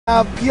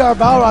have PR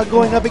Balrog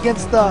going up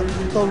against the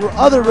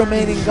other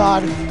remaining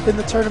god in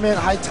the tournament,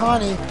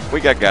 Haitani. We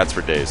got gods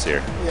for days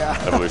here. Yeah.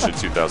 Evolution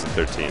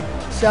 2013.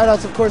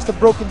 Shoutouts, of course, to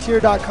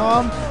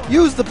BrokenTier.com.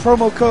 Use the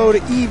promo code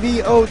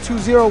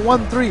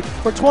EVO2013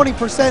 for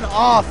 20%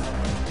 off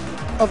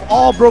of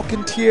all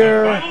Broken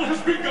Tier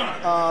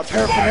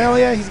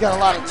paraphernalia. He's got a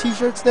lot of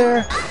t-shirts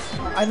there.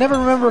 I never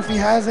remember if he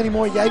has any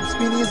more Yipes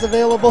beanies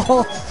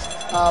available.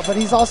 But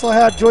he's also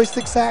had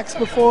joystick sacks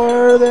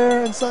before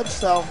there and such,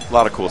 so. A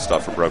lot of cool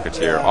stuff from Broken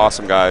Tier.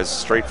 Awesome guys,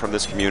 straight from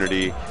this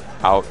community,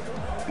 out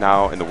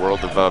now in the world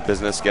of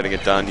business, getting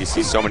it done. You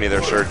see so many of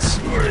their shirts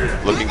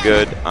looking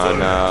good on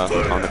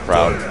the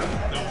crowd.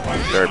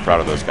 I'm very proud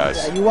of those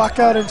guys. Yeah, you walk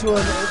out into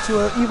an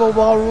Evo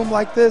ballroom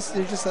like this,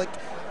 there's just like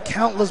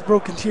countless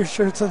Broken Tier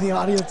shirts in the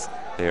audience.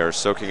 They are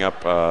soaking up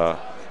the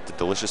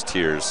delicious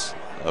tears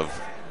of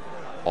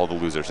all the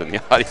losers in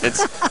the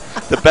audience.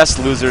 The best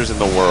losers in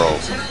the world.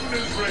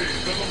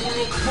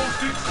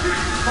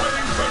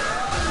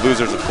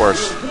 Losers, of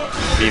course,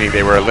 meaning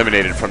they were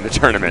eliminated from the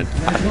tournament.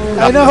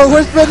 I know,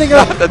 we're spending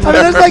I mean,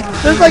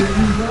 there's like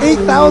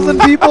 8,000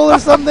 people or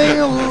something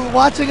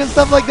watching and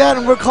stuff like that,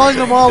 and we're calling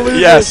them all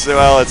losers. Yes,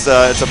 well, it's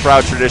a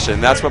proud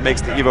tradition. That's what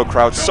makes the Evo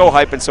crowd so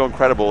hype and so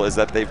incredible, is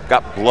that they've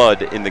got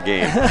blood in the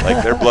game.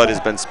 Like, their blood has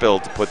been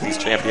spilled to put these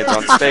champions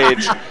on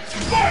stage.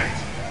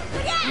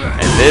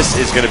 And this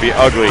is going to be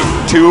ugly.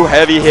 Two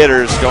heavy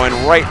hitters going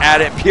right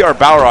at it. PR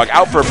Balrog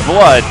out for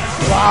blood.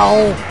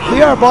 Wow.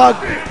 PR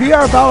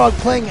Balrog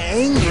playing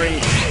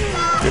angry.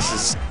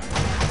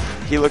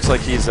 He looks like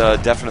he's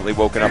definitely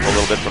woken up a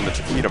little bit from the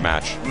Chiquita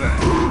match.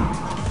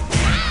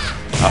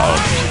 Uh-oh.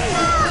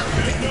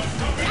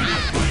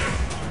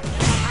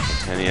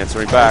 And he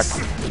answering back.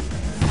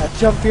 That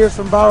jump fierce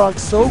from Balrog,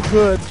 so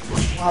good.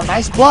 Wow,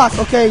 nice block.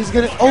 Okay, he's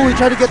gonna. Oh, he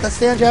tried to get the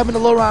stand jab in the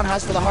low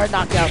roundhouse for the hard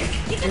knockout.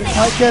 Didn't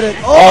quite get it.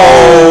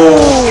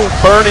 Oh!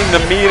 Burning the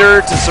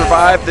meter to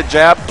survive the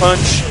jab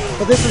punch.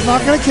 But this is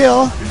not gonna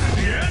kill.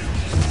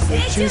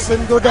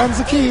 Chusen go down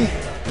the key.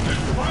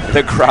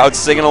 The crowd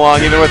singing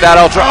along even with that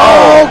ultra.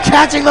 Oh,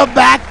 catching the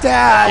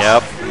backdash.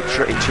 Yep.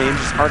 He changed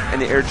his arc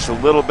in the air just a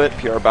little bit.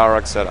 PR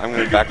Balrog said, "I'm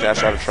going to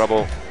backdash out of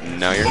trouble."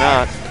 No, you're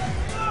not.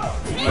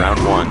 Round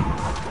one.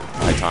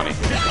 Haitani.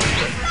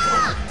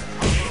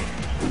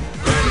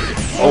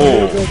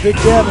 Oh. Big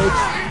damage.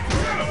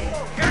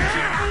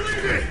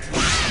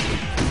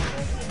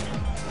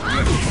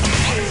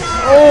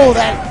 Oh,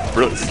 that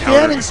really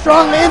standing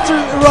strong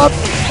interrupt,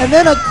 and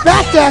then a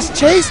backdash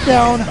chase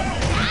down.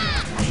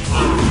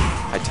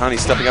 Haitani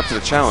stepping up to the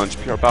challenge.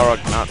 PR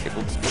Balrog not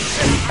able to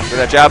after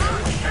that jab.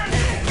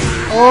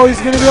 Oh, he's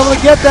going to be able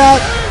to get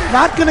that.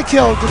 Not going to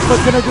kill, just but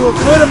going to do a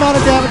good amount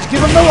of damage. Give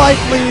him the life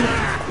lead.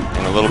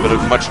 And a little bit of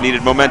much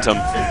needed momentum.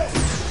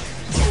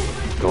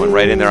 Going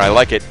right in there, I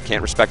like it.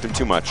 Can't respect him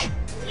too much.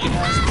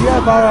 PR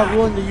Balrog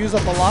willing to use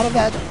up a lot of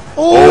that.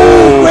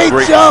 Oh,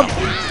 great jump!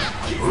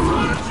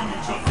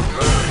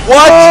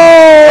 What? Oh!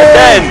 And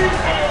then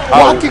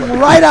walking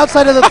right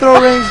outside of the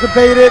throw range to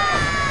bait it.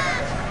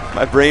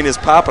 My brain is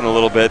popping a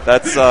little bit.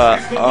 That's oh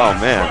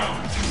man.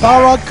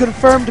 Balrog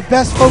confirmed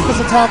best focus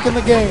attack in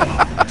the game.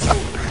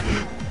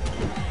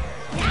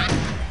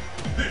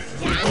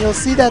 And you'll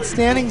see that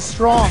standing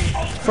strong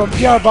from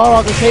PR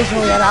Balrog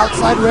occasionally at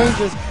outside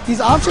ranges. He's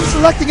option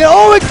selecting it.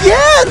 Oh,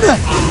 again!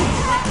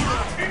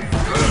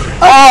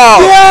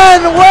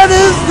 Again! What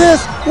is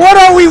this? What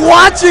are we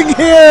watching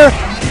here?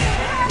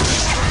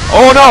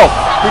 Oh no!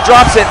 He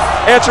drops it.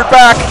 Answered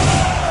back.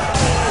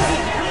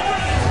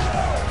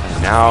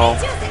 And now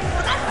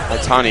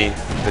Haitani,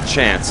 the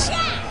chance.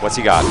 What's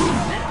he got?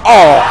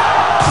 Oh!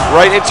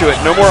 Right into it.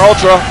 No more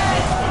ultra.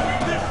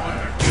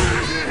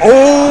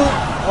 Oh!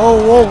 Oh,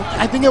 whoa.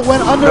 I think it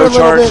went under a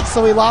little bit,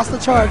 so he lost the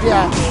charge,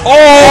 yeah.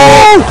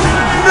 Oh!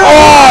 No!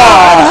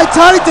 Oh!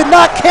 Haitani did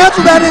not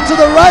cancel that into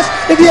the rush.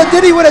 If he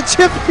did, he would have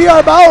chipped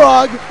PR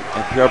Balrog.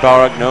 And PR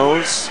Balrog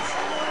knows.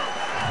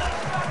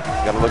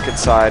 Got to look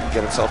inside,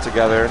 get himself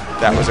together.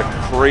 That was a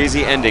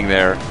crazy ending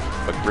there,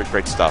 but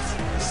great stuff.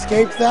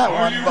 Escaped that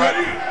one, but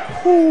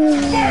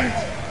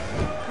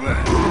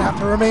gonna have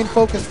to remain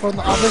focused on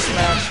this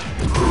match.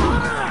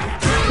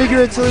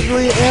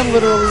 Figuratively and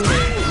literally.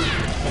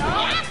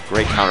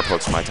 Great counter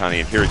pokes from Haitani,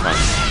 and here he comes.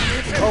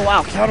 Oh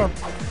wow, counter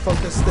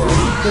focus there.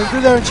 They threw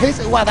there and chase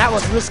it. Wow, that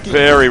was risky.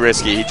 Very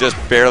risky. He just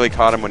barely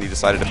caught him when he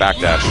decided to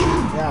backdash.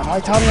 Yeah,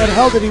 Haitani had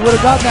held it, he would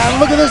have gotten that. And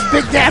look at this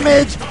big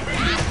damage.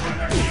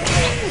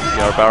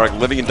 PR Balrog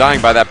living and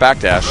dying by that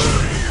backdash.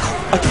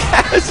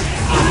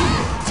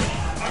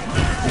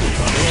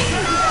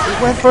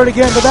 He went for it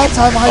again, but that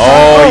time Haitani.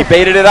 Oh, he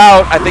baited it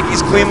out. I think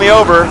he's cleanly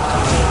over.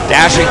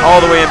 Dashing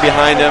all the way in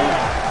behind him.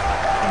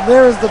 And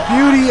there is the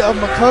beauty of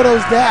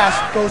Makoto's dash.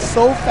 Goes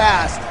so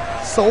fast,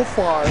 so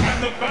far.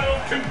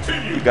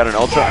 You got an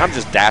ultra? I'm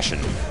just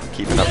dashing.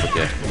 Keeping up with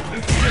you.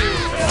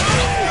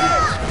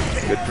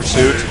 Good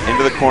pursuit.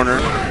 Into the corner.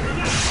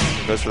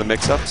 Goes for the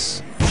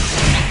mix-ups.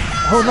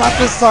 Oh, not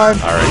this time.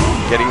 All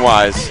right, getting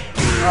wise.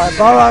 All right,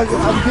 Balrog,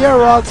 PR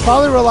Balrog's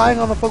probably relying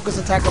on the focus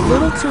attack a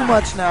little too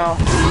much now.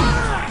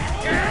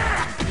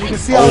 You can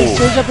see how he's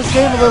changed up his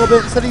game a little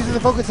bit. Instead of using the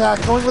focus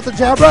attack, going with the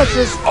jab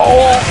rushes.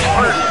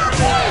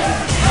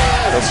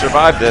 He'll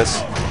survive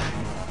this.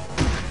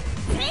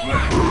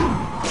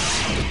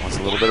 Wants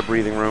a little bit of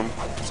breathing room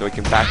so he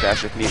can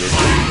backdash if needed.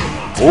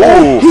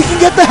 Oh, he can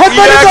get the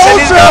headbutt into and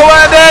he's gonna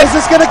land it. Is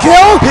this gonna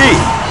kill?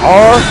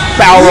 PR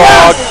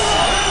Balrog.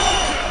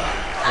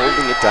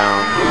 Holding it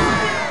down.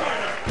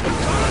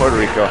 Puerto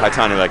Rico,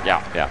 Haitani like,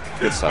 yeah,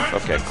 good stuff.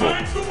 Okay, cool.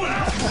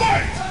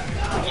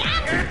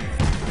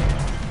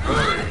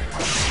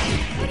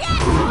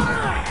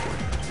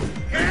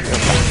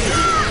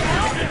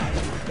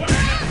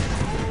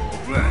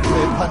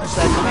 Punish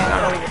that command. I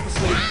know he gets to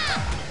sleep.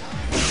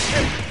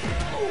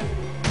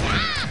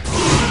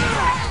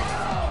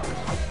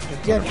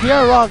 Again,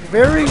 PR Rock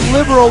very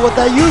liberal with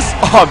that use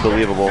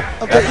Unbelievable.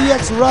 of the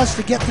EX rush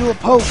to get through a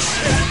post.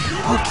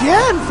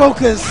 Again,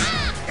 focus.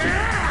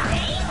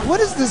 What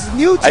is this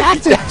new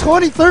tactic,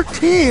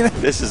 2013?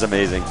 This is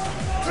amazing.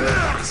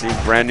 See,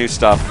 brand new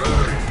stuff.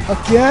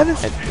 Again?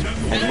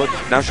 And look,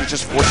 now she's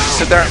just forced to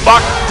sit there and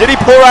block. Did he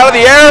pull her out of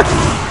the air?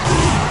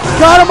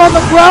 Got him on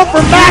the ground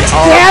for max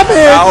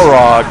damage.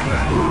 Balrog.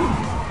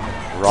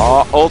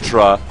 Raw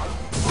Ultra.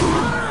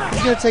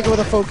 He's going to take it with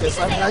a focus.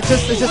 I mean, it's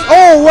just,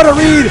 oh, what a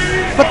read.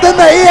 But then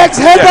the EX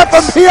headbutt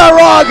from PR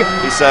Rog.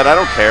 He said, I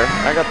don't care.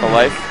 I got the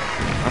life.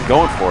 I'm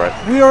going for it.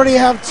 We already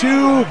have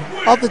 2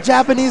 of the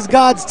Japanese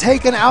gods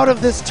taken out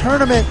of this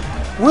tournament.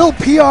 Will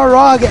PR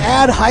Rog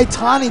add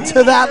Haitani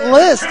to that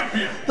list?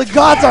 The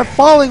gods are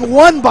falling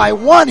one by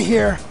one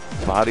here.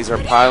 Bodies are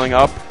piling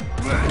up.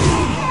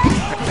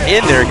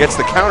 In there, gets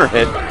the counter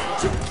hit.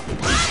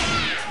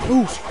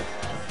 Ooh.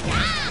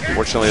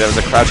 Fortunately, that was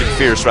a crouching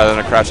fierce rather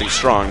than a crouching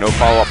strong. No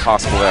follow-up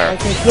possible there.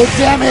 Okay, good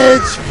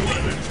damage.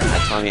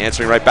 Haitani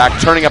answering right back,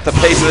 turning up the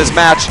pace of this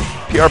match.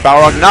 PR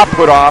Balrog not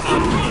put off.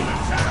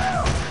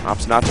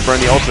 Opts not to burn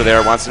the Ultra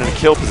there, wants it in a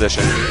kill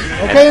position.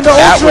 Okay, into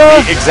that Ultra.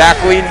 Would be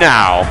exactly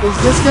now. Is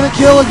this going to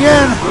kill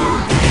again?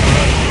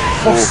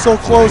 Oh, so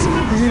close.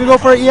 Is he going to go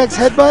for an EX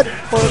headbutt?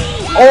 Or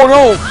oh,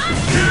 no.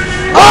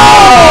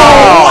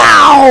 Oh,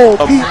 wow.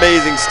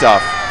 Amazing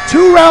stuff.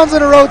 2 rounds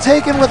in a row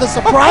taken with a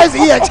surprise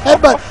EX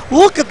headbutt.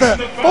 Look at the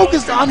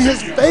focus on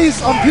his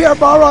face, on PR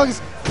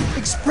Balrog's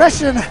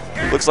expression.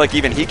 Looks like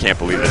even he can't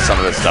believe some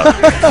of this stuff.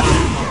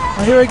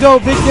 Here we go,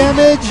 big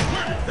damage.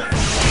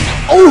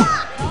 Oh,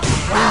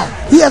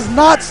 wow. He has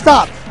not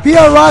stopped.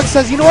 PR Rog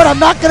says, you know what, I'm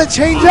not going to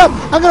change up.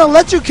 I'm going to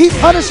let you keep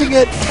punishing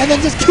it and then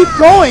just keep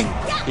going.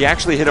 He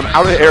actually hit him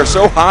out of the air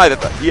so high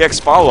that the EX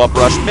follow-up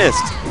rush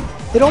missed.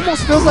 It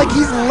almost feels like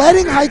he's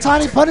letting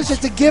Haitani punish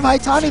it to give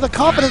Haitani the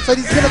confidence that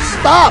he's going to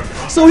stop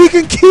so he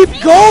can keep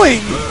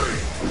going.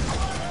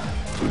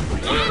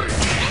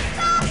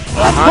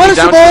 That's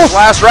punishable. Down to this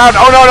last round.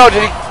 Oh, no,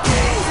 did he?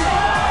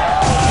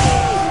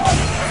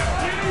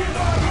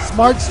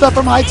 Smart stuff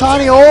from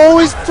Haitani,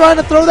 always trying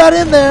to throw that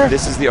in there.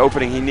 This is the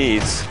opening he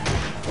needs.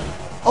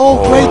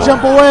 Oh, great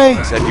jump away.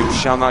 He said, you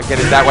shall not get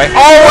it that way.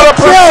 Oh, what a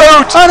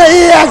pursuit! On an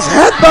EX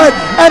headbutt,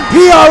 and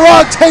PR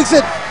Rog takes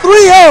it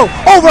 3-0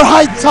 over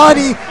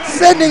Haitani,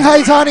 sending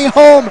Haitani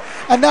home.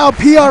 And now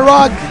PR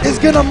Rog is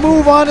going to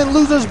move on in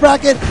loser's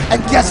bracket.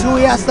 And guess who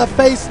he has to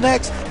face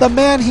next? The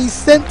man he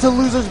sent to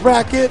loser's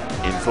bracket.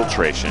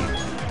 Infiltration.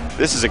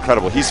 This is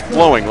incredible. He's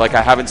flowing like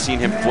I haven't seen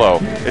him flow.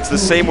 It's the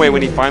same way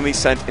when he finally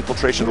sent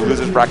Infiltration to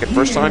loser's bracket.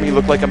 First time, he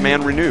looked like a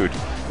man renewed.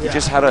 He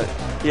just had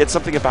he had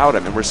something about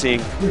him, and we're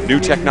seeing new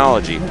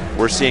technology.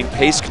 We're seeing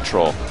pace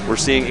control. We're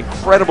seeing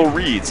incredible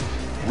reads,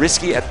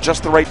 risky at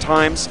just the right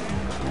times.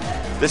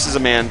 This is a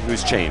man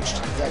who's changed.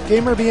 Yeah,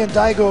 Gamer B and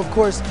Daigo, of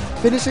course,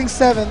 finishing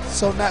 7th,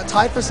 so now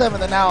tied for 7th,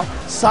 and now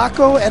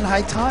Sako and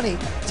Haitani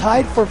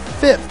tied for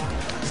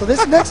 5th. So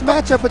this next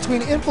matchup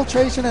between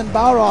Infiltration and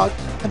Balrog,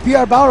 and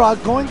PR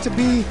Balrog, going to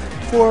be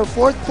for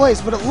 4th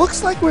place, but it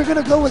looks like we're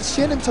going to go with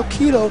Shin and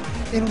Tokido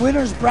in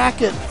winner's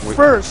bracket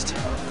first.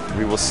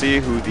 We will see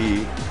who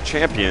the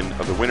champion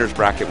of the winner's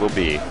bracket will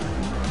be.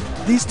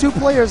 These 2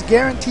 players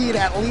guaranteed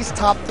at least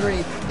top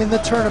 3 in the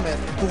tournament.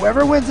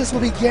 Whoever wins this will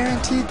be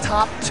guaranteed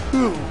top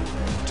 2.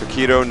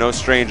 Tokido, no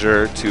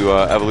stranger to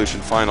Evolution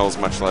Finals,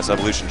 much less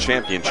Evolution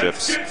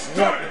Championships.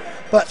 Yep.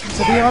 But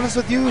to be honest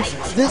with you,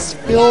 this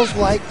feels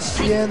like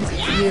Shin's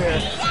year.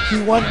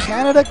 He won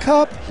Canada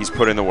Cup. He's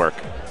put in the work.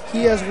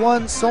 He has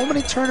won so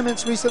many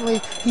tournaments recently.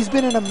 He's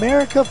been in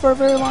America for a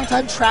very long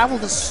time,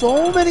 traveled to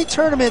so many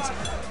tournaments.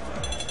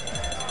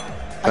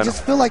 I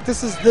just feel like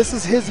this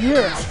is his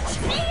year.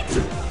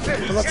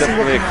 He's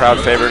definitely a crowd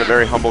favorite, a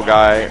very humble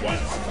guy.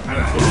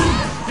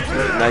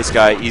 Nice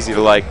guy, easy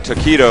to like.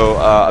 Tokido,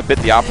 a bit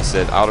the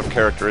opposite, out of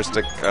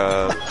characteristic,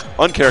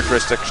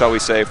 uncharacteristic, shall we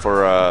say,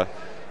 for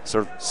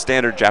sort of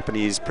standard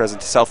Japanese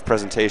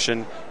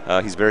self-presentation.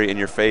 He's very in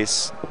your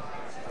face.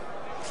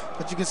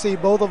 But you can see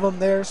both of them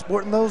there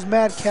sporting those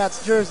Mad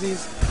Cats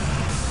jerseys.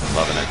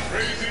 Loving it.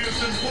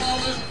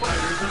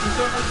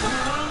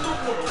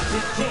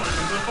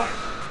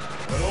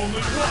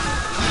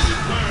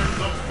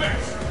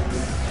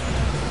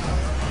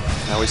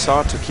 Now we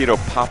saw Tokido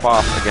pop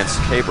off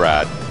against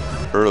K-Brad.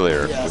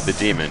 earlier with the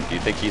Demon. Do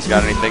you think he's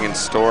got anything in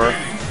store?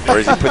 Or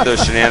has he put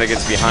those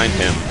shenanigans behind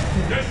him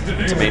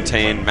to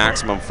maintain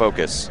maximum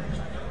focus?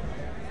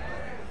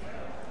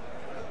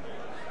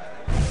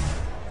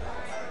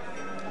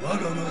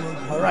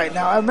 All right,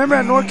 now I remember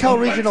at NorCal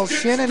Regional,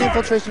 Shin and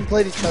Infiltration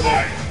played each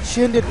other.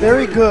 Shin did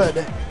very good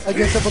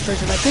against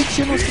Infiltration. I think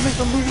Shin was coming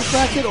from loser's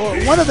bracket, or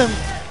one of them.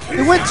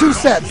 It went 2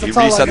 sets. That's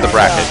You all reset I know. the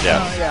bracket, yeah.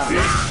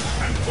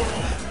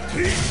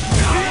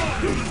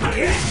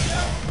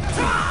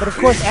 But of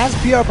course, as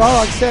PR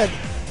Balrog said,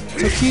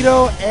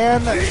 Tokido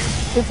and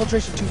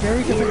Infiltration, 2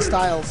 very different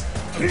styles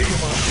of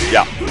Akuma.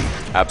 Yeah,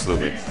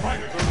 absolutely.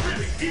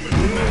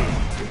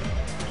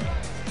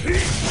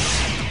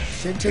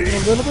 Shin taking a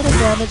little bit of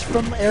damage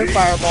from air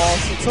fireballs.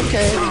 It's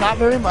okay, not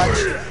very much.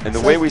 And the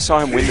way we saw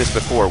him win this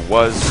before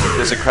was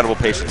this incredible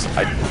patience.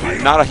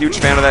 I'm not a huge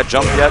fan of that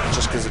jump yet,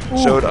 just because it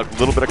showed a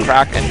little bit of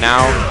crack, and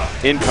now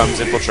in comes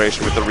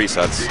Infiltration with the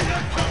resets.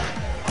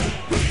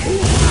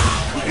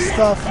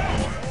 Stuff.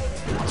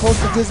 Close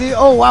to Dizzy.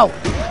 Oh, wow.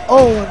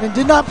 Oh, and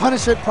did not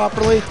punish it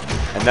properly.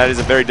 And that is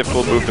a very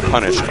difficult move to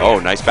punish. Oh,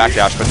 nice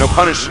backdash, but no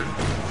punish.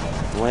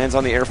 Lands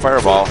on the air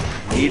fireball.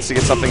 Needs to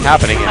get something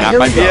happening, and that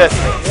might be it.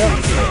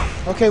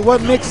 Yep. Okay,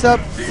 what mix-up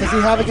does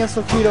he have against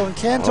Tokido? And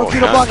can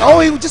Tokido nice. block? Oh,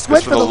 he just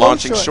went for the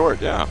launching low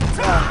short. Yeah.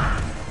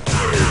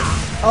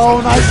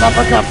 Oh, nice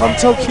uppercut from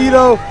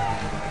Tokido.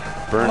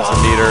 Burns the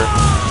meter.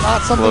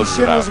 Not something Closes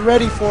Shin it out. was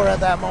ready for at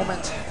that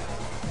moment.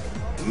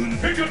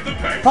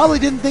 Probably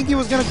didn't think he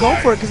was going to go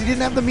for it because he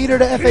didn't have the meter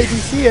to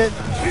FADC it.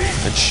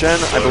 And Shen,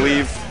 I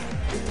believe,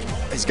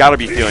 he's got to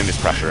be feeling this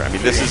pressure. I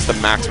mean, this is the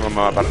maximum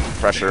amount of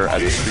pressure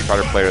as a Street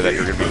Fighter player that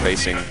you're going to be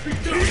facing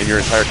in your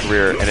entire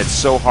career, and it's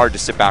so hard to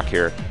sit back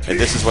here, and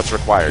this is what's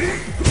required.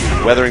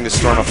 Weathering the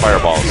storm of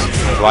fireballs,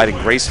 gliding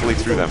gracefully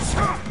through them.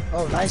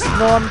 Oh, nice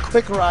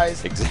non-quick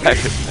rise.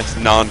 Exactly. That's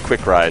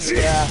non-quick rise.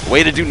 Yeah.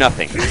 Way to do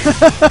nothing.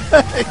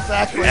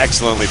 Exactly.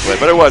 Excellently played,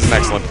 but it was an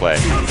excellent play.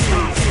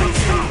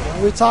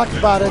 We talked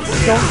about it.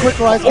 Don't quick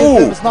rise.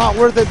 Oh. It's not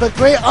worth it. But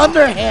great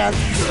underhand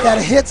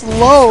that hits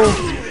low.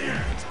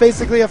 It's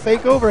basically a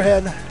fake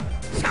overhead.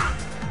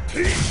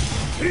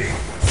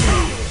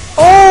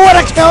 Oh, what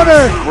a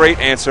counter! Great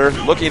answer.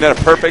 Looking at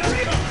a perfect,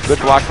 good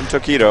block from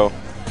Tokido,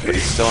 but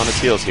he's still on his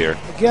heels here.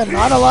 Again,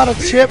 not a lot of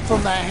chip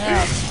from that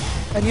hand.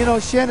 And you know,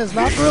 Shin is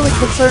not really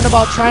concerned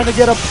about trying to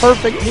get a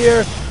perfect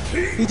here.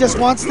 He just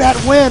wants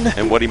that win.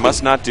 And what he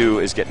must not do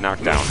is get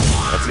knocked down.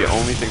 That's the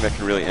only thing that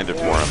can really end it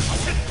for him.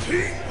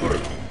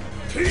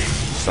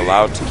 Just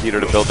allow Tokido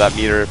to build that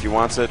meter if he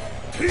wants it.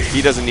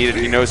 He doesn't need it.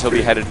 He knows he'll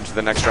be headed into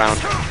the next round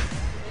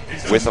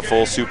with a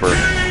full super.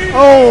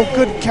 Oh,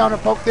 good counter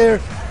poke there.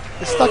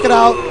 He stuck it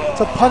out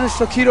to punish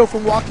Tokido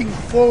from walking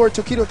forward.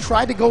 Tokido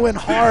tried to go in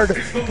hard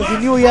because he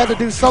knew he had to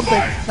do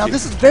something. Now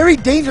this is very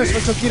dangerous for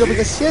Tokido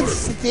because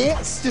Shin's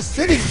just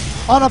sitting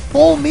on a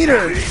full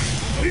meter.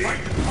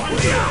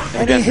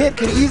 Any hit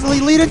can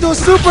easily lead into a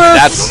super.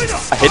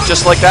 That's a hit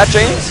just like that,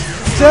 James?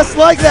 Just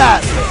like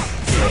that.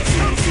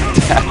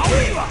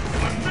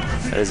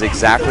 That is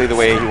exactly the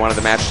way he wanted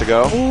the match to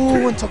go.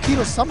 Ooh, and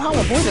Tokido somehow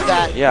avoided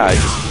that. Yeah, I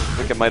just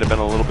think it might have been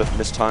a little bit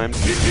mistimed.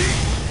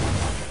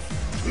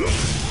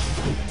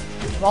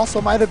 It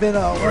also might have been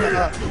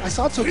I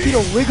saw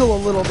Tokido wiggle a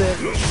little bit.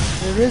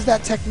 There is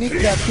that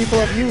technique that people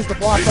have used to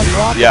block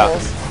unblockables. Yeah.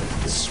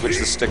 Switch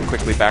the stick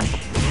quickly back.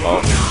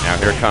 Oh, now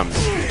here it comes.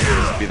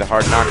 This will be the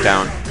hard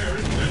knockdown.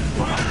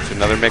 It's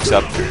another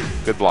mix-up.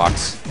 Good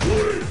blocks.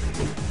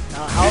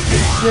 Now how can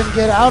Shin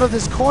get out of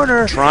this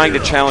corner? Trying to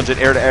challenge it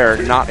air to air,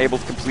 not able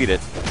to complete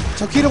it.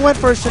 Tokido went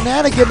for a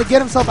shenanigan to get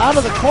himself out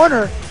of the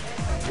corner.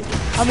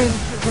 I mean,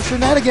 for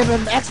shenanigan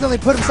and accidentally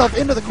put himself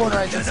into the corner,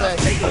 I should say.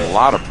 A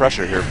lot of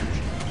pressure here.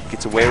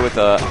 Gets away with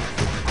a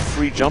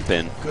free jump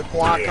in. Good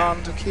block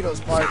on Tokido's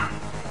part.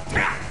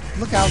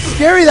 Look how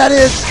scary that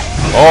is.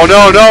 Oh,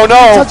 no, no,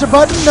 no. Touch a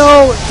button?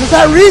 No. Does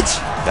that reach?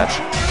 That's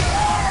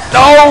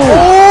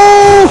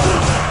Oh!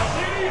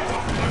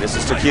 This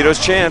is Tokido's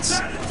chance.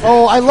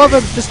 Oh, I love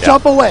him. Just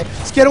jump away.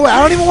 Just get away.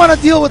 I don't even want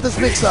to deal with this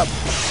mix-up.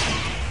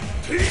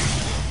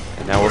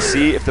 And now we'll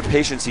see if the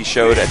patience he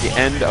showed at the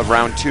end of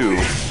round 2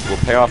 will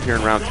pay off here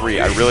in round 3.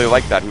 I really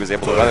like that he was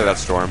able to weather that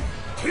storm.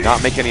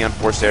 Not make any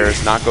unforced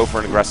errors, not go for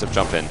an aggressive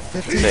jump in.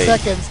 15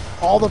 seconds.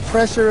 All the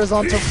pressure is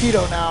on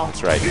Tokido now.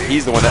 That's right.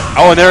 He's the one that...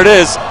 Oh, and there it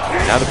is.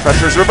 Now the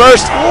pressure is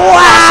reversed.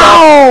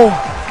 Wow!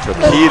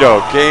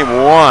 Tokido, game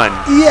 1.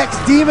 EX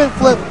Demon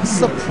Flip.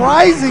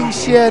 Surprising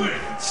Shin.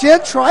 Shin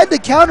tried to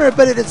counter it,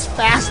 but it is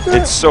faster.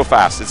 It's so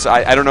fast. It's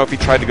I don't know if he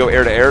tried to go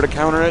air to air to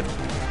counter it,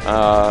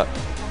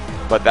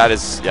 but that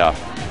is, yeah.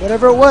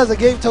 Whatever it was, it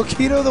gave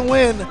Tokido the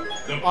win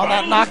on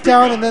that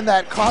knockdown and then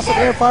that cross-up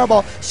air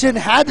fireball. Shin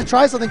had to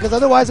try something because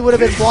otherwise it would have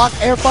been block,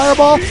 air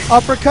fireball,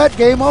 uppercut,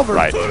 game over.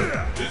 Right.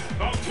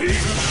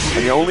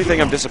 And the only thing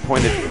I'm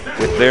disappointed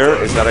with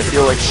there is that I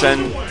feel like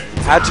Shen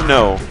had to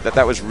know that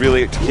that was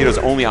really Tokido's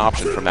only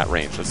option from that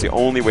range. That's the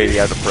only way he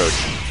had to approach.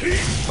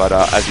 But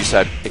as you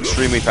said,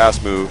 extremely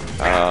fast move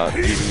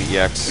using the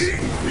EX.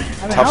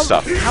 Tough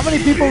stuff. How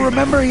many people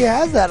remember he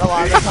has that a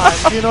lot of the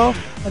times, you know?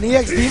 An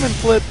EX Demon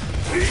Flip.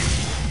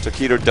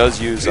 Tokido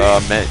does use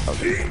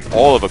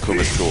all of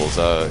Akuma's tools,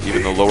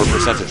 even the lower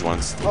percentage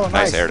ones. Oh,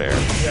 nice air to air.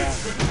 Yeah.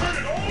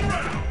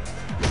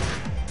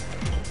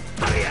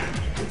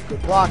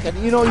 Good block. And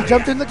you know, he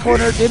jumped in the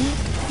corner, didn't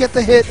get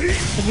the hit,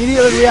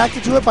 immediately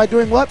reacted to it by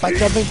doing what? By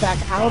jumping back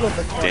out of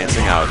the corner.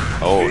 Dancing out.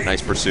 Oh,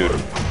 nice pursuit.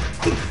 Looking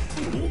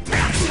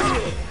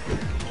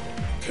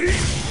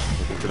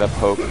for that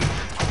poke.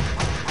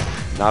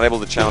 Not able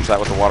to challenge that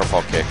with the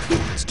waterfall kick.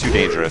 It's too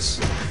dangerous.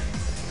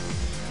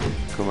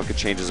 Akuma could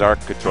change his arc,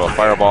 could throw a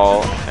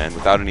fireball, and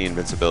without any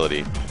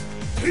invincibility.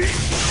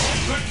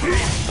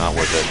 Not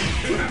worth it.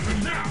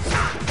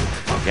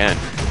 Again,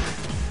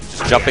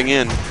 just jumping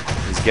in.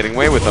 He's getting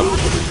away with them.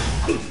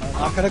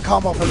 Not going to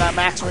combo from that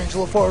max range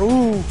low forward.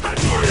 Ooh, no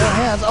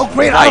hands. Oh,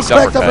 great nice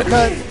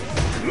uppercut.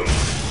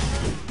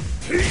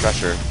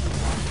 Pressure.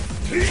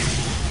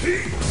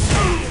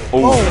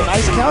 Oh,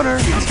 nice counter.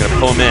 He's going to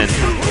pull him in.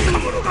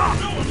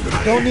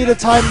 Don't need to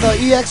time the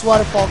EX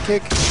waterfall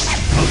kick.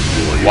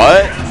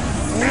 What?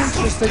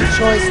 Interesting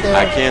choice there.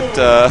 I can't,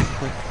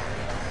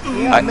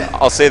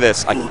 I'll say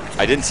this.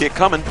 I didn't see it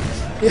coming.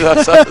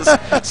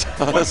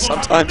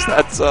 Sometimes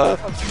that's a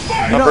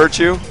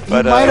virtue.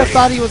 But, he might have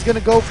thought he was going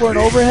to go for an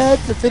overhead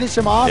to finish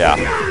him off. Yeah,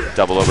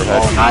 double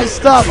overhead. Oh, nice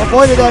stuff.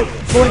 Avoided that.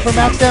 Going for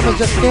max damage.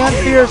 Just stand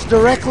fierce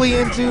directly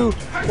into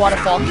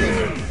waterfall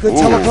kick. Good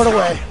teleport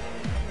away.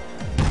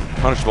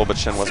 Punishable, but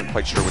Shen wasn't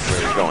quite sure which way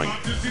he was going.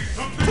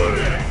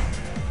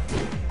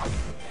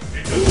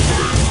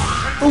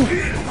 Ooh.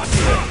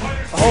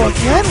 Oh,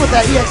 again with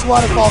that EX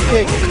waterfall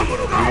kick.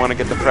 You want to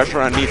get the pressure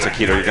on me,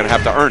 Tokido, you're going to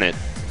have to earn it.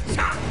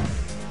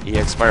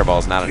 EX fireball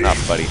is not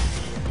enough, buddy.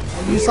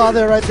 And you saw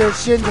there right there,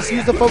 Shin just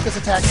use the focus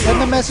attack.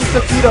 Send the message to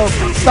Tokido.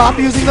 Stop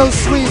using those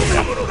sweeps.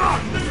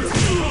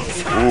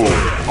 Ooh.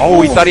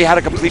 Oh, he thought he had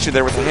a completion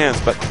there with the hands,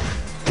 but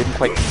didn't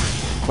quite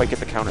get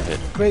the counter hit.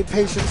 Great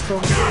patience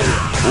from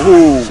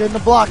Ooh. Shin the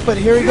block, but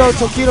here we go.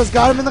 Tokido's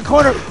got him in the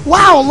corner.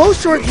 Wow, low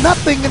short,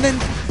 nothing, and then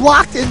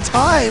blocked in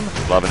time.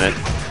 Loving it.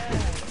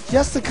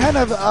 Just to kind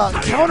of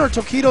counter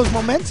Tokido's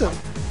momentum.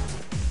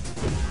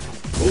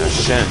 Now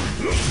Shen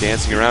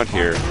dancing around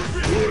here.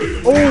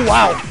 Oh,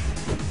 wow.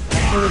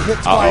 Really hit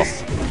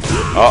twice.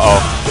 Uh-oh.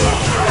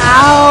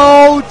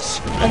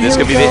 Ouch! And this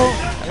could be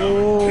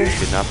Oh.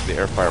 Did not for the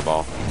air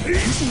fireball. You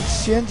see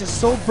Shin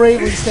just so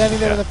bravely standing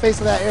there in the face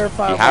of that air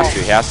fireball.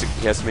 He has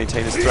to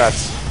maintain his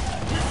threats.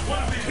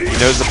 He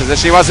knows the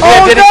position he wants to be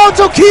in. in. Oh,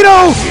 no,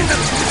 Tokido!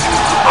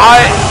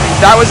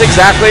 That was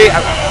exactly...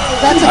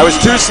 I was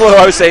too slow.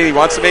 I was saying he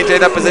wants to maintain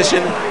that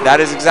position. That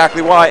is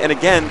exactly why. And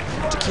again,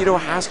 Tokido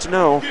has to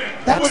know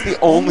that's the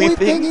only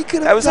thing he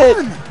could that have was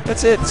done. it.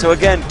 That's it. So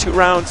again, 2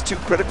 rounds, 2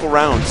 critical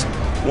rounds,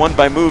 won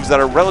by moves that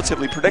are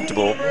relatively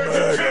predictable.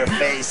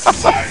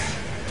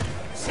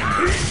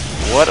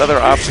 What other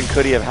option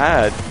could he have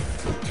had?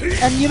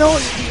 And you know,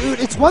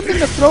 it's one thing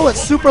to throw it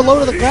super low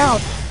to the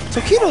ground.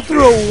 Tokido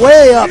threw it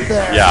way up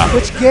there,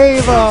 which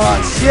gave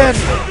Shin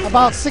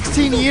about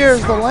 16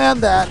 years to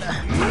land that.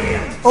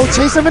 Oh,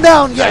 chase him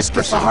down. Yes,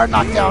 gets a hard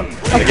knockdown.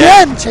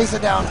 Again, chase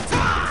it down.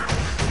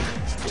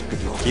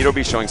 Tokido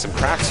be showing some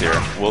cracks here.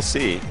 We'll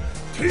see.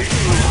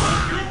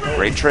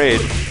 Great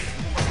trade.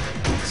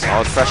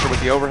 Solid pressure with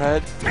the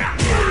overhead.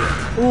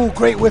 Ooh,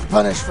 great whiff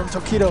punish from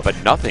Tokido.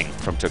 But nothing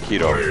from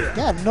Tokido.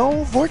 Yeah,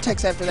 no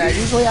vortex after that.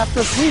 Usually after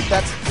a sweep,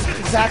 that's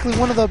exactly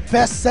one of the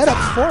best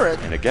setups for it.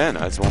 And again,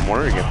 that's what I'm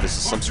wondering if this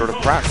is some sort of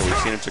crack that we've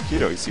seen in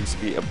Tokido. He seems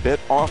to be a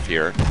bit off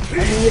here. I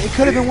mean, it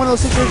could have been one of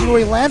those situations where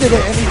he landed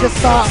it and he just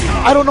thought,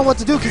 I don't know what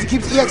to do because he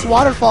keeps EX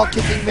waterfall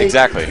kicking me.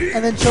 Exactly.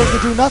 And then chose to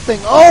do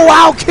nothing. Oh,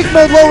 wow, kick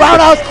mode, low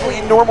roundhouse.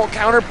 Clean normal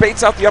counter,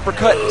 baits out the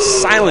uppercut,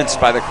 silenced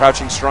by the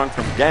crouching strong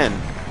from Gen.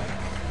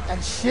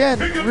 And Shin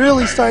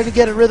really starting to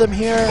get a rhythm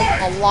here.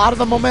 A lot of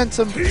the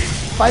momentum.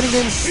 Fighting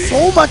game is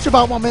so much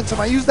about momentum.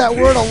 I use that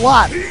word a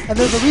lot. And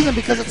there's a reason,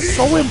 because it's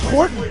so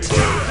important.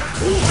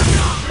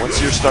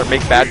 Once you start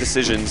make bad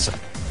decisions,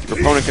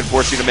 your opponent can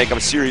force you to make a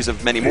series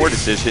of many more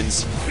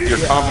decisions. Your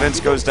confidence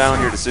goes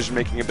down, your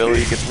decision-making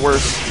ability gets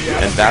worse,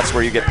 and that's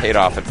where you get paid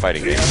off in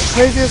fighting games.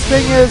 The craziest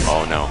thing is,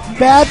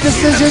 bad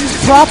decisions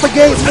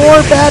propagate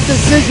more bad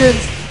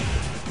decisions.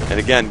 And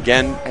again,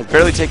 Gen has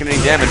barely taken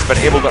any damage, but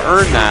able to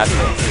earn that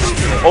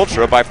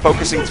Ultra by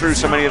focusing through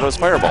so many of those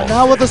fireballs.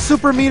 Now with the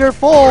super meter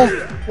full,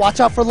 watch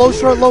out for low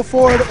short, low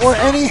forward, or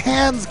any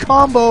hands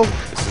combo.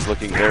 This is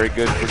looking very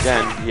good for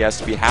Gen. He has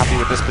to be happy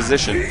with this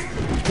position.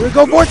 Here we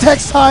go,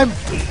 vortex time.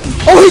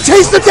 Oh, he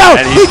chased it down.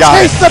 He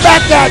chased the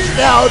backdash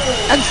down.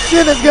 And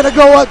Shin is going to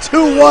go up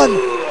 2-1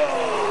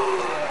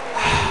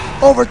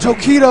 over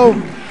Tokido.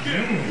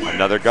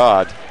 Another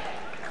god.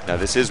 Now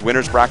this is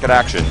winner's bracket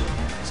action.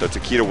 So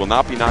Tokido will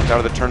not be knocked out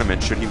of the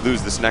tournament should he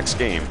lose this next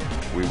game.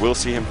 We will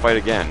see him fight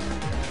again.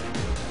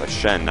 But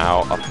Shen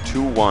now up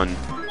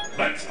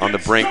 2-1 on the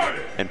brink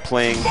and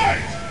playing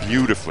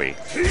beautifully.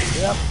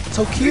 Yep.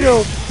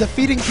 Tokido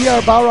defeating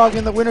PR Balrog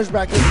in the winner's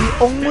bracket is the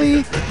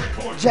only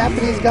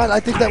Japanese god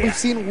I think that we've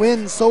seen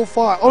win so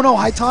far. Oh no,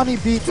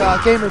 Haitani beat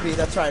GamerB.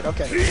 That's right.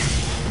 Okay.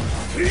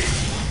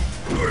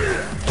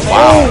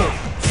 Wow.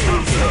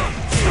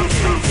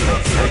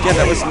 And again,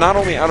 that was not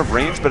only out of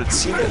range, but it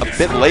seemed a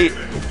bit late.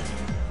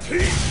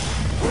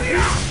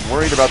 I'm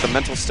worried about the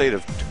mental state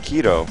of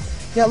Tokido.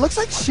 Yeah, it looks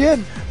like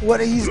Shin, what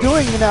he's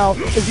doing now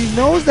is he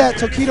knows that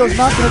Tokido's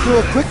not going to do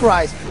a quick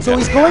rise. So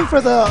he's going for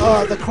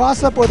the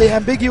cross-up or the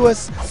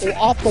ambiguous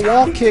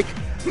off-the-wall kick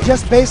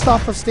just based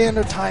off of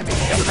standard timing.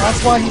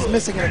 That's why he's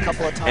missing it a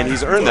couple of times. And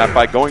he's earned that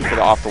by going for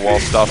the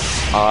off-the-wall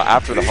stuff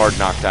after the hard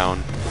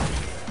knockdown,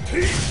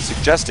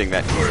 suggesting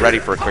that he's ready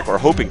for a quick, or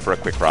hoping for a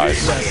quick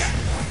rise.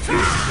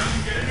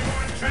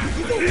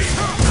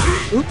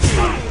 Oops.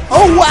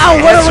 Oh, wow,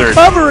 what a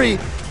recovery!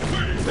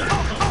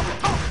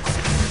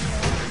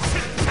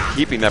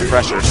 Keeping that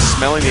pressure,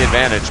 smelling the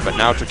advantage, but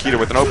now Tokido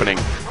with an opening.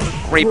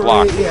 Great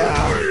block.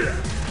 Yeah.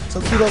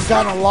 Tokido's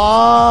gotten a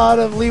lot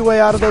of leeway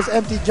out of those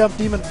empty jump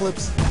demon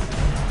flips.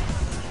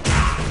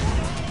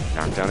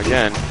 Knocked down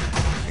again.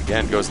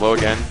 Again, goes low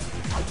again.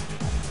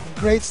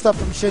 Great stuff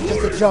from Shin,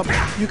 just a jump.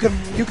 You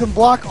can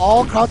block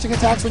all crouching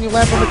attacks when you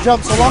land from a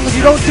jump, so long as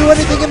you don't do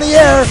anything in the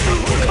air.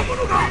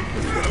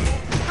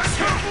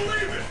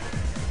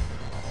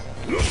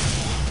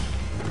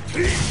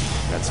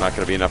 That's not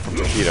going to be enough from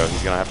Tokido.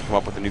 He's going to have to come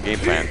up with a new game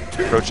plan.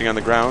 Approaching on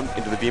the ground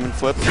into the demon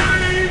flip.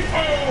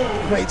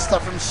 Great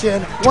stuff from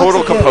Shin.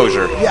 Total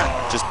composure.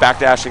 Yeah. Just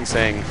backdashing,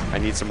 saying, I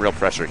need some real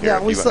pressure here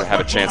if you have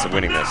a chance of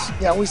winning this.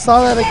 Yeah, we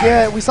saw that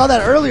again. We saw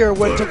that earlier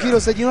when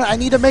Tokido said, you know what, I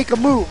need to make a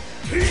move.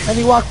 And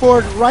he walked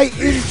forward right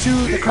into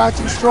the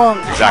crouching strong.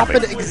 Exactly.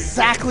 Happened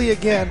exactly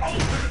again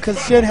because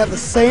Shin had the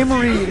same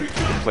read.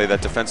 Play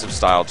that defensive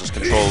style, just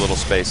control a little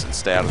space and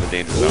stay out of the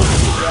danger zone.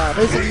 Yeah,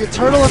 basically you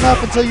turtle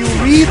enough until you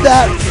read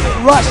that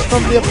rush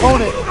from the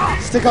opponent,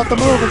 stick out the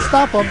move and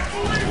stop him.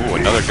 Ooh,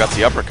 another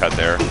gutsy uppercut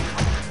there.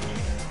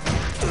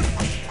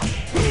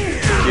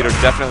 Tokido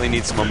definitely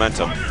needs some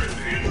momentum.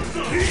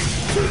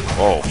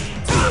 Whoa.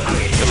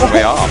 Just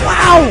way off.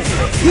 Wow!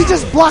 He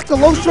just blocked the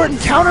low short and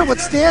counter with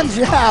stand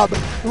jab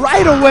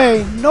right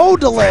away, no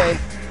delay.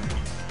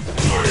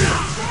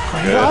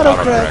 Good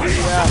Autocorrect. autocorrect.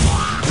 Yeah.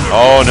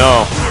 Oh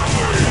no.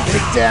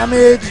 Big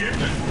damage.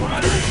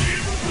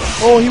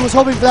 Oh, he was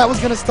hoping that was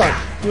going to stun.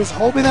 He was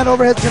hoping that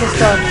overhead's going to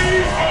stun.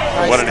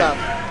 Nice stuff.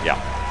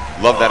 Yeah.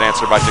 Love that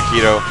answer by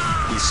Tokido.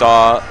 He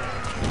saw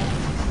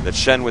that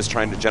Shen was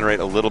trying to generate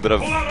a little bit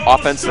of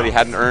offense that he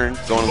hadn't earned,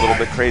 going a little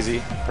bit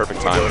crazy.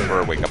 Perfect time for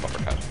a wake-up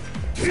uppercut.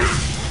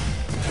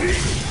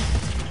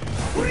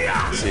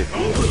 See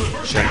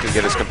if Shen can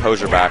get his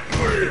composure back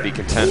and be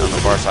content on the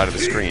far side of the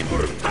screen.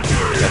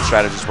 That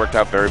strategy's worked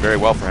out very, very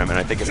well for him, and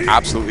I think it's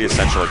absolutely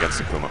essential against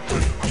Takuma.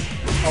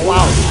 Oh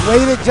wow,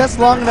 waited just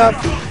long enough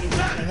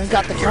and then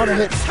got the counter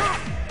hit.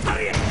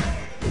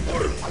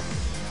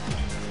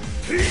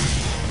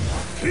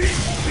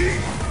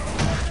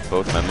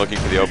 Both men looking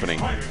for the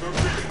opening.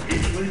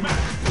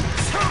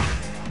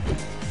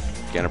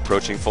 Again,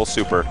 approaching full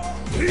super.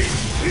 This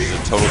is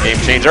a total game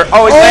changer.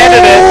 Oh, he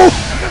landed it!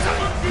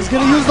 He's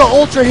going to use the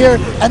Ultra here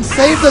and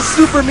save the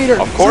super meter.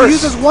 Of course. So he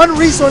uses one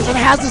resource and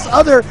has this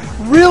other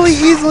really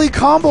easily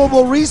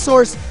comboable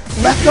resource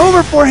left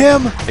over for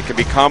him. It can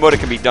be comboed, it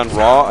can be done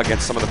raw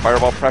against some of the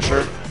fireball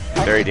pressure.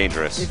 Very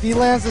dangerous. If he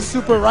lands the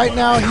super right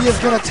now, he is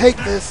going to take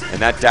this.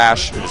 And that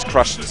dash has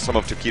crushed some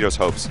of Tokido's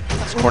hopes.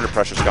 His corner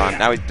pressure's gone.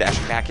 Now he's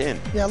dashing back in.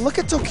 Yeah, look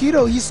at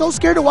Tokido. He's so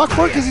scared to walk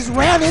forward because he's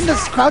ran into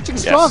crouching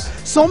strong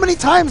so many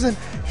times, and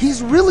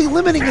he's really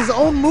limiting his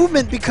own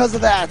movement because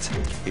of that.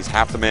 He's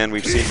half the man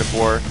we've seen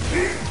before.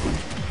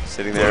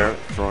 Sitting there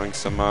throwing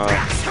some Oh,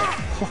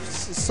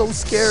 this is so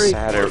scary.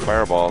 sad air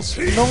fireballs.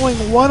 Knowing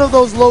one of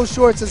those low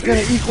shorts is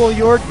going to equal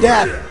your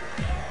death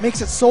makes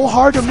it so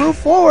hard to move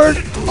forward.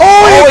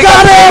 Oh, he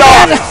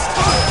got it!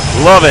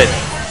 Love it.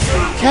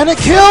 Can it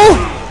kill?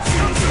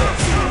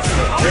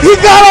 He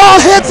got all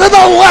hits, and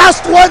the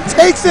last one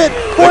takes it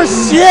for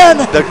Shin.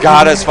 The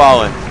god has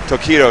fallen.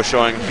 Tokido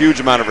showing a huge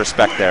amount of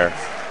respect there.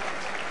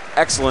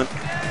 Excellent,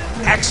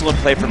 excellent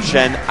play from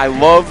Shen. I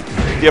love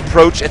the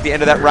approach at the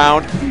end of that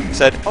round.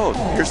 Said, oh,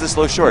 here's this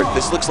low short.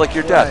 This looks like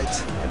your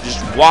death. And just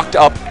walked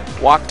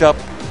up,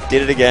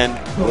 did it again,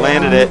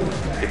 landed it.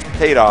 It's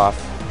paid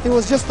off. It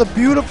was just a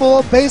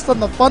beautiful, based on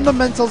the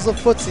fundamentals of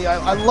footsie.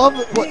 I love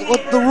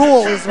what the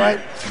rule is, right?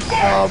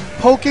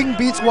 Poking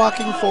beats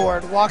walking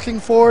forward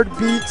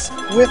beats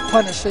whiff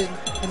punishing,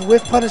 and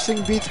whiff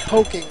punishing beats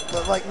poking.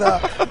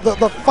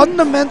 The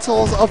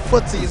fundamentals of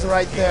footsie is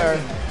right there.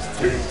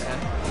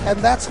 And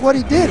that's what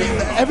he did.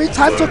 Every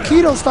time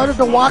Tokido started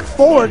to walk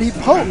forward, he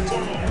poked.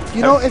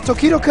 You know, if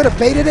Tokido could have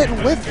baited it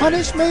and whiff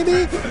punished,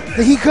 maybe,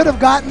 he could have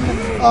gotten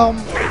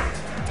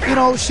you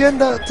know, Shen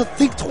to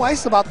think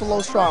twice about the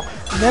low strong.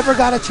 Never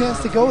got a chance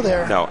to go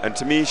there. No, and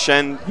to me,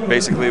 Shen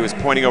basically was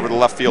pointing over the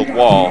left field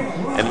wall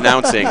and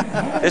announcing,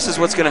 this is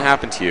what's going to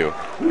happen to you.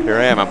 Here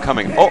I am, I'm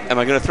coming. Oh, am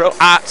I going to throw?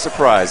 Ah,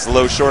 surprise.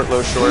 Low short,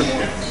 low forward.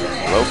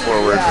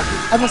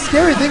 Yeah. And the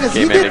scary thing is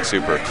he did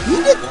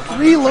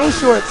 3 low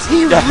shorts.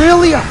 He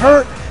really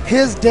hurt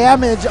his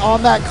damage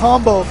on that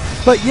combo,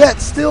 but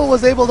yet still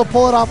was able to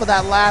pull it off with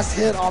that last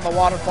hit on the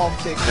waterfall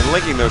kick. And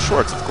linking those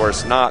shorts, of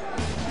course, not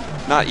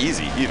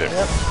easy either.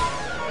 Yep.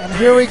 And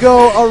here we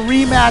go, a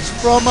rematch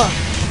from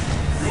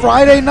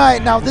Friday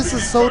night. Now this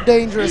is so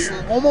dangerous.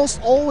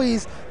 Almost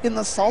always in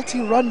the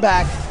salty run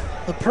back,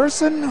 the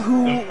person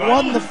who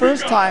won the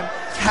first time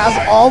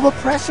has all the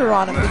pressure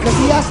on him because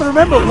he has to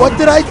remember, what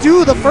did I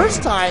do the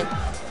first time?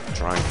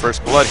 Drawing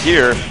first blood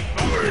here.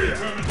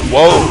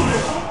 Whoa.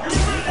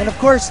 And of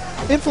course,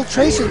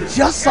 Infiltration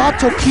just saw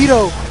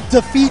Tokido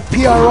defeat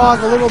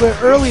PROG a little bit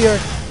earlier.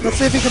 Let's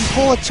see if he can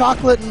pull a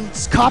chocolate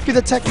and copy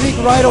the technique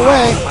right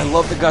away. I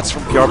love the guts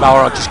from PR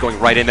Balrog just going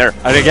right in there.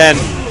 And again,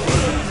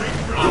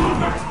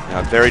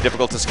 yeah, very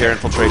difficult to scare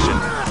Infiltration.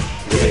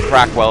 He doesn't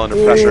crack well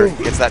under pressure.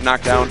 He gets that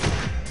knockdown.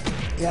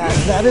 Yeah,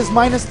 that is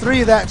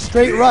 -3, that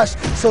straight rush.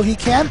 So he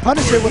can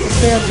punish it with a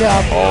stand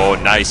jab. Oh,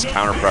 nice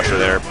counter pressure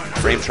there.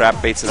 Frame trap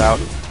baits it out.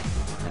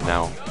 And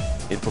now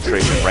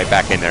Infiltration right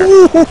back in there.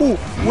 Ooh,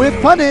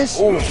 with punish.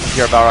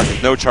 PR Balrog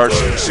has no charge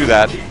to pursue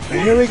that.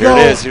 Here we go.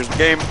 Here it is. Here's the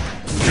game.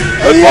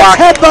 Good Yes,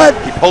 block.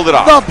 headbutt. He pulled it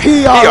off. The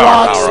PR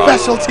Rock Balrog.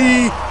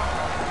 specialty.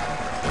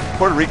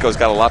 Puerto Rico's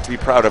got a lot to be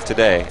proud of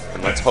today,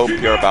 and let's hope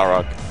PR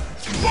Balrog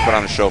put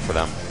on a show for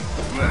them.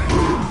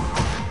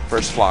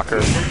 First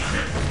flocker.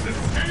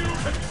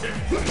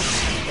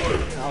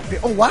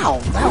 Oh, wow.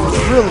 That was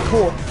really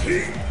cool.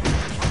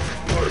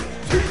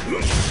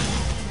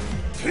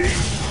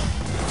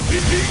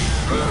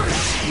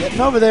 Getting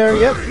over there,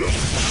 yep.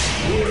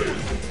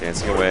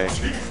 Dancing away.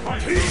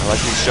 I like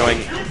he's showing,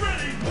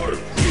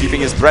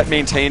 keeping his threat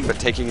maintained, but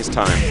taking his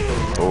time.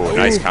 Oh,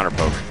 nice counter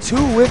poke. 2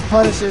 whip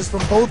punishes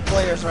from both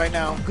players right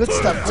now. Good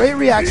stuff. Great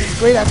reactions,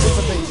 great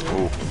anticipation.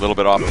 Ooh, a little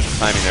bit off with the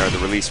timing there, the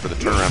release for the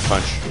turnaround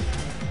punch.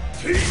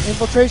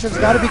 Infiltration's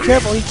got to be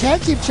careful. He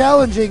can't keep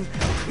challenging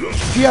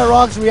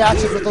PROG's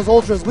reactions with those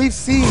ultras. We've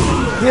seen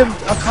him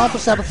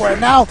accomplish that before,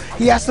 and now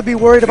he has to be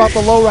worried about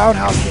the low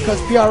roundhouse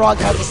because PROG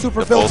has the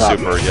super built Full up.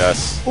 super,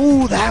 yes.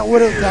 Ooh, that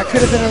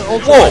could have been an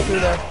ultra Whoa. right through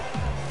there.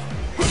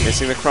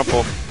 Missing the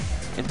crumple.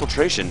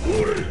 Infiltration.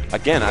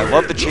 Again, I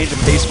love the change of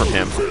pace from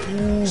him.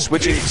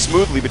 Switching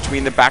smoothly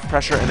between the back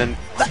pressure and then.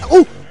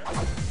 Ooh,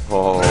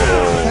 Oh,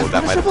 that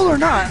that might punishable have. or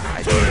not?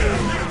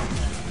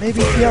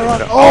 Maybe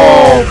PROG.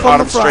 Oh, from caught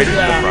the him front. straight into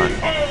Yeah. the front.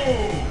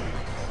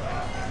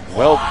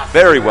 Well,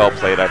 very well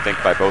played, I think,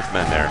 by both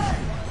men there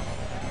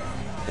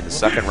in the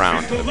second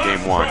round of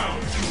game 1.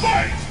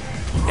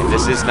 And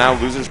this is now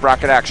loser's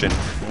bracket action.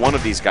 One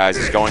of these guys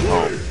is going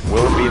home.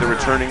 Will it be the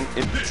returning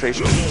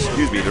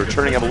the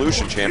returning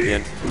Evolution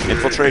champion,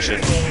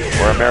 Infiltration,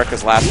 or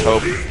America's last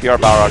hope, PR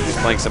Balrog, who's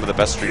playing some of the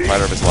best Street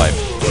Fighter of his life?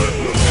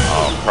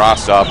 Oh,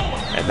 cross up,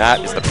 and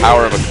that is the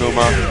power of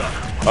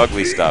Akuma.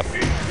 Ugly stuff.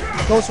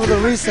 Goes for the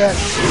reset,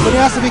 but he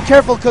has to be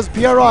careful because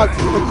PROG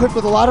equipped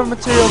with a lot of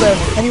material there,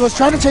 and he was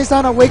trying to chase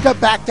down a wake-up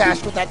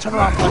backdash with that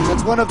turnaround punch.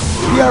 That's one of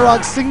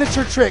PROG's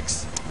signature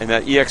tricks. And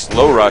that EX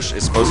low rush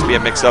is supposed to be a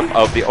mix-up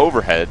of the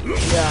overhead.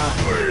 Yeah.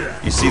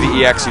 You see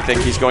the EX, you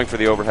think he's going for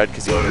the overhead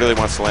because he really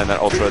wants to land that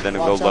ultra, then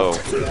he'll go low.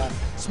 Yeah.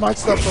 Smart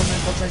stuff from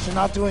Infiltration,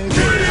 not doing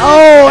anything.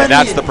 Oh, And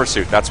that's the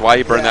pursuit. That's why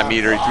he burned that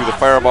meter. He threw the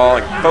fireball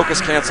and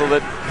focus canceled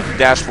it,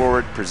 dash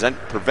forward,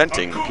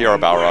 preventing PR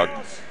Balrog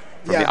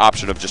from the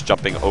option of just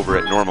jumping over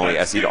it normally,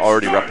 as he'd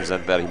already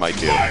represented that he might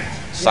do.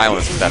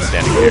 Silence with that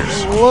standing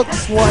pierce.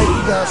 Looks like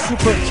the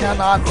super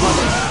cannot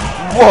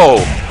punish. Whoa!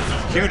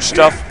 Huge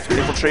stuff.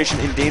 Infiltration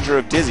in danger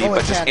of dizzy, Oh, but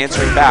it just can.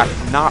 answering back,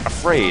 not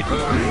afraid.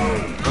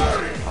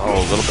 Oh,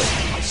 a little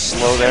bit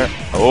slow there.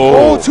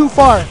 Oh, Oh, too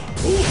far.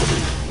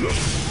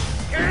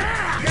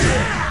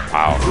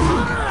 wow.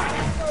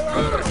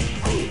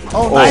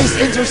 Oh, nice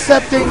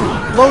intercepting,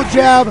 low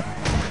jab.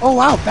 Oh,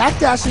 wow,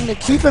 backdashing to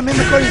keep him in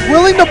the corner. He's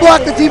willing to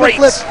block the demon Great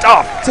flip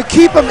stuff. to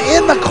keep him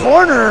in the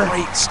corner.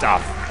 Great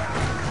stuff.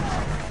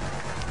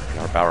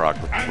 PR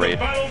Balrog with great.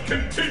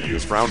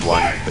 It's round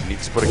 1, but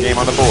needs to put a game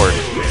on the board.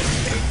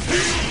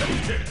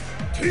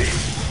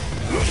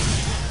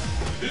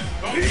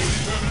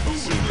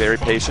 Seeing very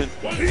patient,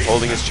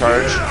 holding his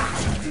charge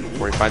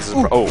before he finds his.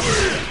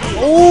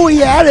 Oh, he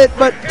had it,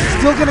 but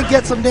still going to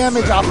get some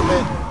damage off of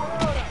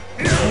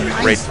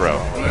it. Great throw.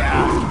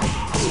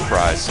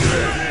 Surprise.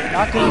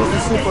 Not going to use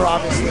the super,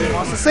 obviously. He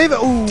wants to save it.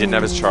 Ooh. Didn't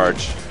have his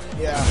charge.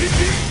 Yeah.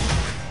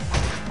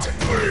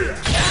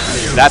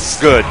 That's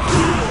good.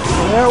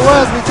 There it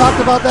was. We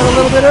talked about that a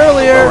little bit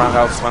earlier. Low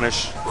roundhouse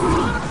punish.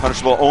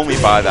 Punishable only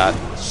by that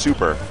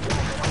super.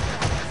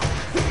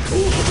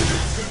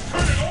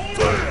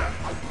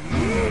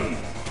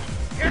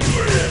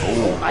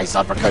 Oh, nice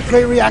uppercut.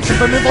 Great reaction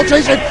from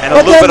Infiltration. And a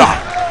little bit off.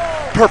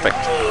 Perfect.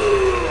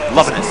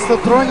 Loving it. So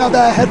throwing out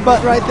that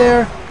headbutt right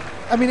there.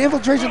 I mean,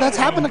 Infiltration, that's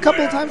happened a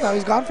couple of times now.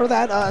 He's gone for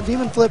that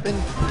demon flip. And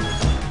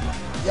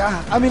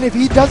yeah, I mean, if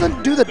he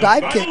doesn't do the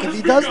dive kick, if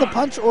he does the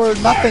punch or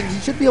nothing, he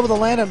should be able to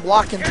land and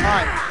block in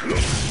time.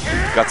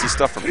 Gutsy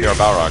stuff from PR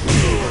Balrog.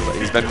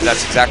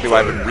 That's exactly why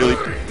I've been really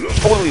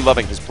totally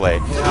loving his play.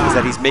 Is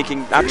that he's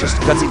making not just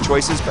gutsy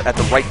choices, but at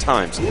the right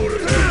times.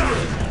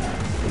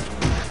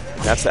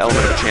 That's the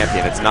element of a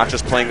champion. It's not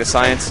just playing the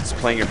science, it's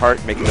playing your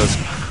heart, making those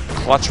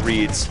clutch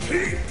reads.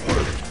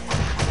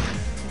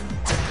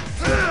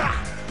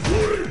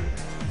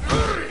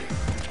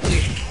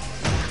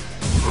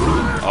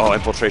 Oh,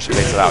 Infiltration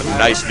makes it out.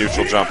 Nice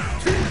neutral jump.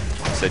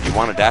 said, "You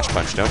want a dash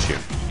punch, don't you?"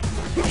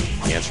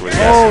 The answer was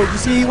Oh, yes. you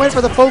see, he went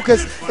for the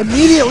focus,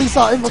 immediately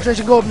saw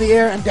Infiltration go up in the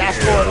air and dash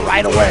forward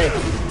right away.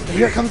 And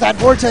here comes that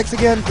Vortex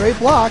again. Great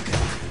block.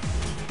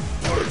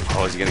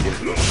 Oh, is he going to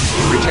get it?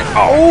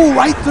 Oh,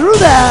 right through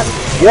that.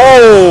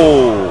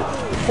 Whoa!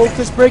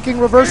 Focus breaking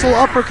reversal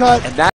uppercut. And that